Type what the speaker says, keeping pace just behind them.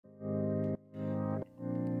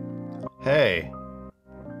Hey.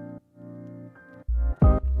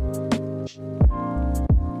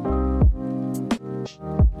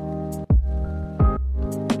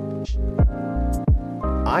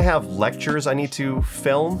 I have lectures I need to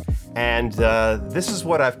film, and this is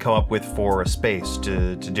what I've come up with for a space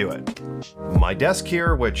to do it. My desk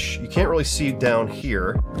here, which you can't really see down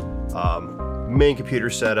here, main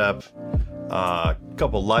computer setup,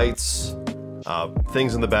 couple lights,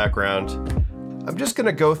 things in the background. I'm just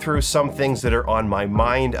gonna go through some things that are on my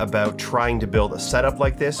mind about trying to build a setup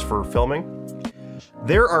like this for filming.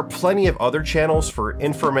 There are plenty of other channels for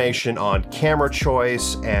information on camera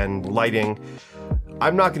choice and lighting.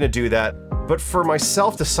 I'm not gonna do that, but for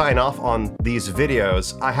myself to sign off on these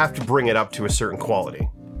videos, I have to bring it up to a certain quality.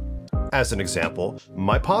 As an example,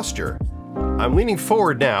 my posture. I'm leaning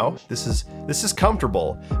forward now. This is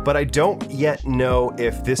comfortable, but I don't yet know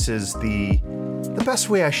if this is the best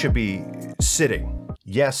way I should be sitting.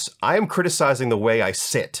 Yes, I am criticizing the way I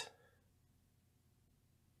sit.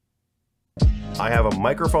 I have a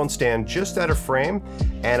microphone stand just out of frame,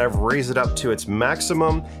 and I've raised it up to its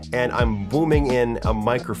maximum, and I'm booming in a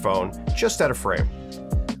microphone just out of frame.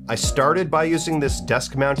 I started by using this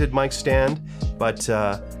desk-mounted mic stand, but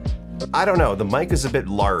I don't know, the mic is a bit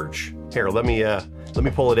large. Here, let me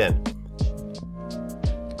pull it in.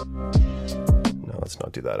 No, let's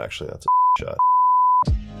not do that, actually, that's a shot.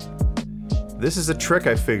 This is a trick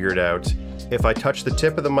I figured out. If I touch the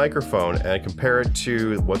tip of the microphone and compare it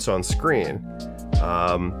to what's on screen,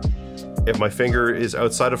 if my finger is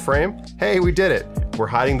outside of frame, hey, we did it. We're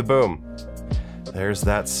hiding the boom. There's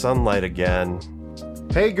that sunlight again.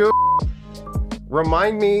 Hey, Google,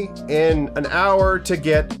 remind me in an hour to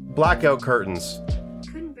get blackout curtains.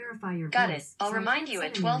 Couldn't verify your Got it. I'll remind you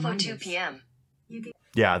at 12:02 p.m.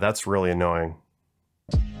 Yeah, that's really annoying.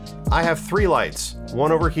 I have 3 lights,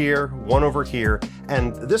 one over here,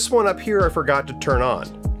 and this one up here I forgot to turn on.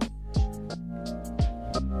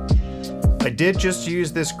 I did just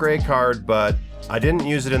use this gray card, but I didn't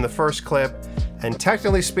use it in the first clip, and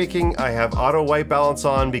technically speaking, I have auto white balance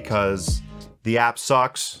on because the app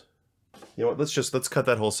sucks. You know what, let's cut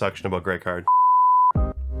that whole section about gray card.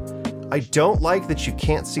 I don't like that you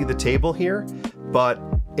can't see the table here, but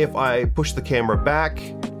if I push the camera back,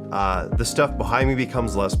 the stuff behind me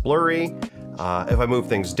becomes less blurry. If I move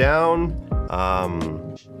things down, I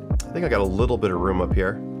think I got a little bit of room up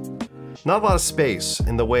here. Not a lot of space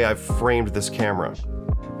in the way I've framed this camera.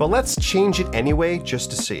 But let's change it anyway,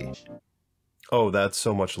 just to see. Oh, that's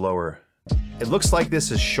so much lower. It looks like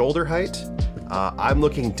this is shoulder height. I'm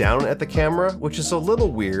looking down at the camera, which is a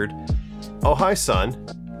little weird. Oh, hi, son.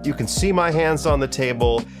 You can see my hands on the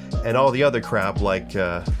table and all the other crap, like,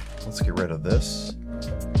 let's get rid of this.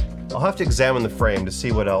 I'll have to examine the frame to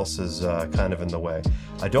see what else is kind of in the way.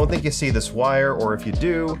 I don't think you see this wire, or if you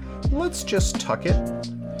do, let's just tuck it.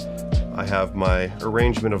 I have my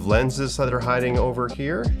arrangement of lenses that are hiding over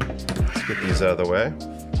here. Let's get these out of the way.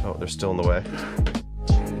 Oh, they're still in the way.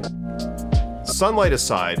 Sunlight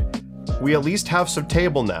aside, we at least have some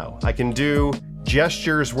table now. I can do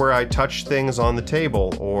gestures where I touch things on the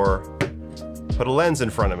table or put a lens in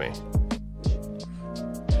front of me.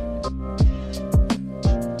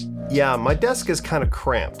 Yeah, my desk is kind of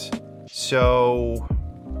cramped, so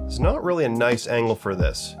it's not really a nice angle for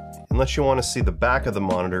this, unless you want to see the back of the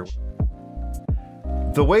monitor.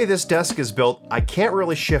 The way this desk is built, I can't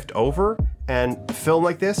really shift over and film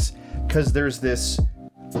like this because there's this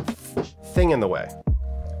thing in the way.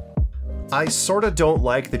 I sort of don't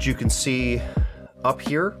like that you can see up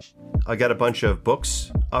here. I got a bunch of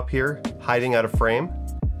books up here hiding out of frame.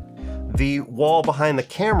 The wall behind the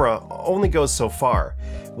camera only goes so far,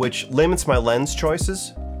 which limits my lens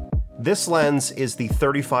choices. This lens is the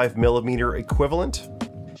 35mm equivalent.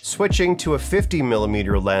 Switching to a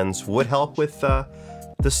 50mm lens would help with the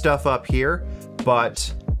stuff up here,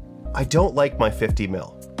 but I don't like my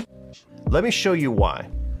 50mm. Let me show you why.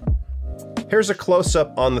 Here's a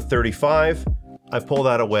close-up on the 35. I pull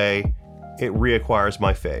that away, it reacquires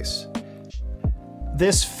my face.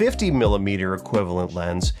 This 50mm equivalent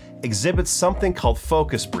lens exhibits something called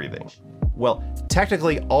focus breathing. Well,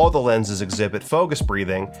 technically all the lenses exhibit focus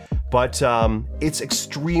breathing, but it's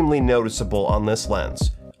extremely noticeable on this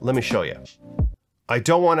lens. Let me show you. I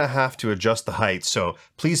don't want to have to adjust the height, so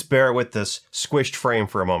please bear with this squished frame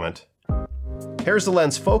for a moment. Here's the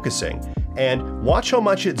lens focusing, and watch how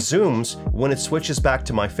much it zooms when it switches back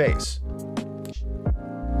to my face.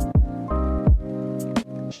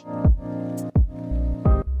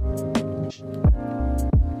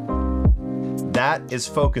 That is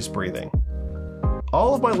focus breathing.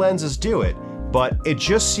 All of my lenses do it, but it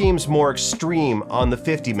just seems more extreme on the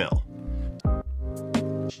 50mm.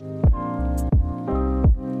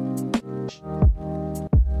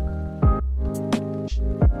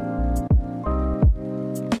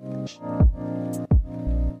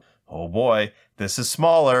 This is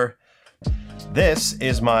smaller. This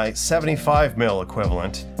is my 75mm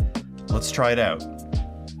equivalent. Let's try it out.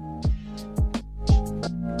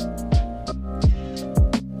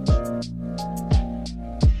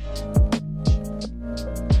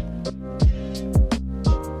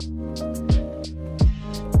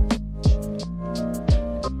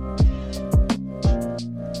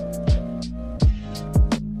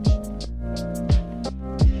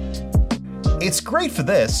 It's great for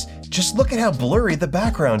this, just look at how blurry the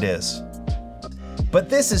background is. But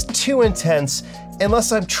this is too intense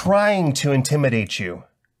unless I'm trying to intimidate you.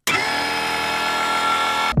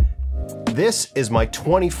 This is my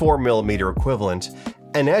 24mm equivalent,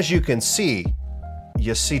 and as you can see,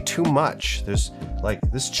 you see too much. There's like,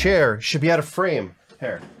 this chair should be out of frame.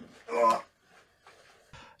 Here.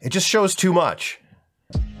 It just shows too much.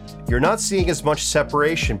 You're not seeing as much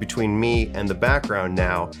separation between me and the background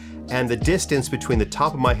now, and the distance between the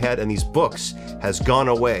top of my head and these books has gone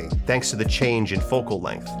away thanks to the change in focal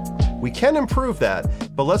length. We can improve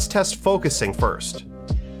that, but let's test focusing first.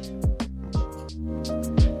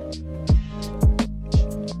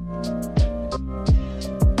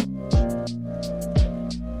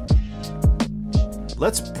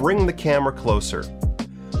 Let's bring the camera closer.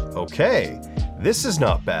 Okay, this is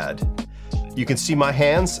not bad. You can see my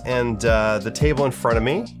hands and the table in front of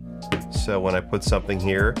me. So when I put something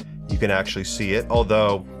here, you can actually see it,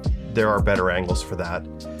 although there are better angles for that.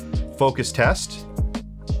 Focus test.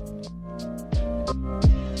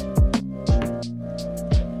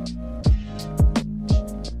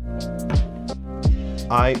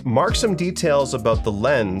 I mark some details about the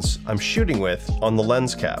lens I'm shooting with on the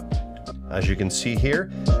lens cap. As you can see here,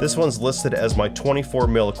 this one's listed as my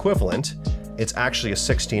 24mm equivalent. It's actually a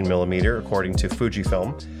 16mm according to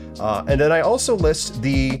Fujifilm. And then I also list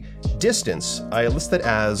the distance. I list it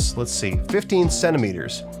as, let's see, 15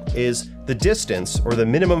 centimeters is the distance or the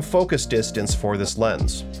minimum focus distance for this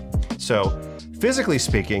lens. So physically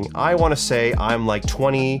speaking, I want to say I'm like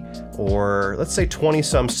 20 or let's say 20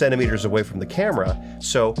 some centimeters away from the camera.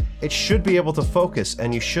 So it should be able to focus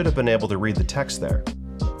and you should have been able to read the text there.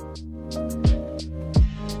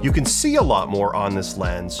 You can see a lot more on this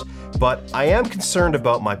lens, but I am concerned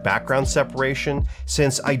about my background separation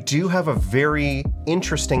since I do have a very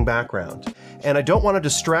interesting background, and I don't want to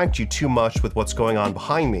distract you too much with what's going on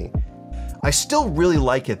behind me. I still really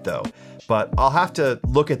like it though, but I'll have to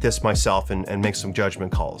look at this myself and make some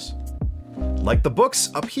judgment calls. Like the books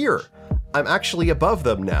up here, I'm actually above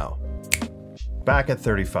them now. Back at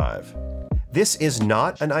 35. This is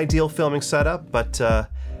not an ideal filming setup, but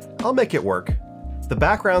I'll make it work. The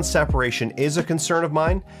background separation is a concern of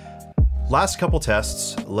mine. Last couple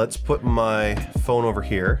tests, let's put my phone over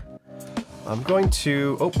here. I'm going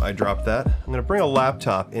to, oh, I dropped that. I'm gonna bring a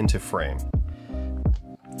laptop into frame.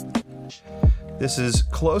 This is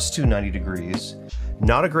close to 90 degrees.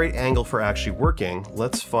 Not a great angle for actually working.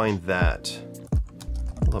 Let's find that.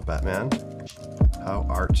 Hello, Batman. How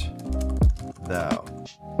art thou?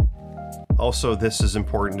 Also, this is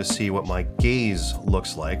important to see what my gaze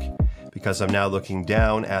looks like, because I'm now looking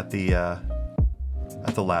down at the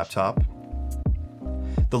laptop.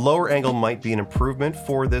 The lower angle might be an improvement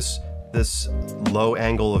for this low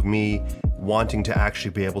angle of me wanting to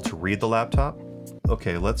actually be able to read the laptop.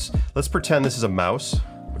 Okay, let's pretend this is a mouse.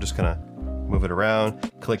 We're just gonna move it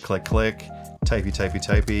around, click, click, click, typey, typey,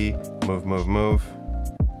 typey, move, move, move.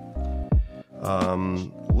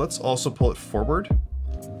 Let's also pull it forward.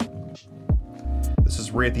 This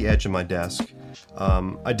is right at the edge of my desk.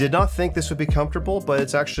 I did not think this would be comfortable, but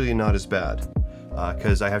it's actually not as bad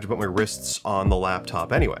because I have to put my wrists on the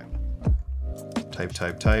laptop anyway. Type,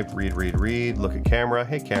 type, type, read, read, read, look at camera.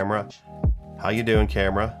 Hey camera, how you doing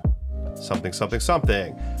camera? Something, something,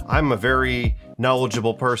 something. I'm a very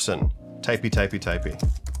knowledgeable person. Typey, typey, typey.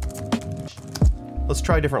 Let's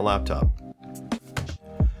try a different laptop.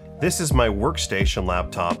 This is my workstation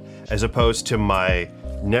laptop as opposed to my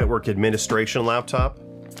network administration laptop.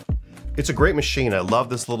 It's a great machine. I love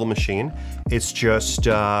this little machine. It's just,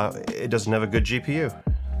 it doesn't have a good GPU.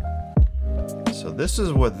 So this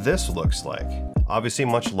is what this looks like. Obviously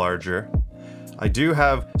much larger. I do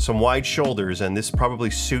have some wide shoulders and this probably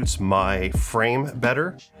suits my frame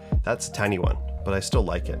better. That's a tiny one, but I still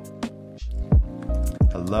like it.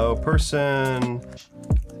 Hello person.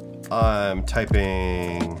 I'm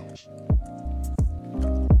typing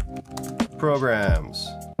programs.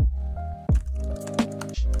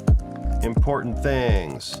 Important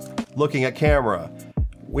things. Looking at camera.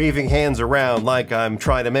 Waving hands around like I'm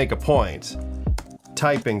trying to make a point.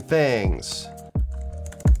 Typing things.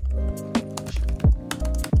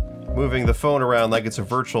 Moving the phone around like it's a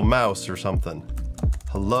virtual mouse or something.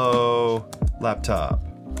 Hello. laptop.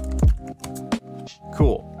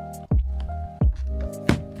 Cool.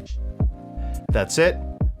 That's it.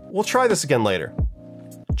 We'll try this again later.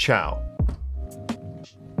 Ciao.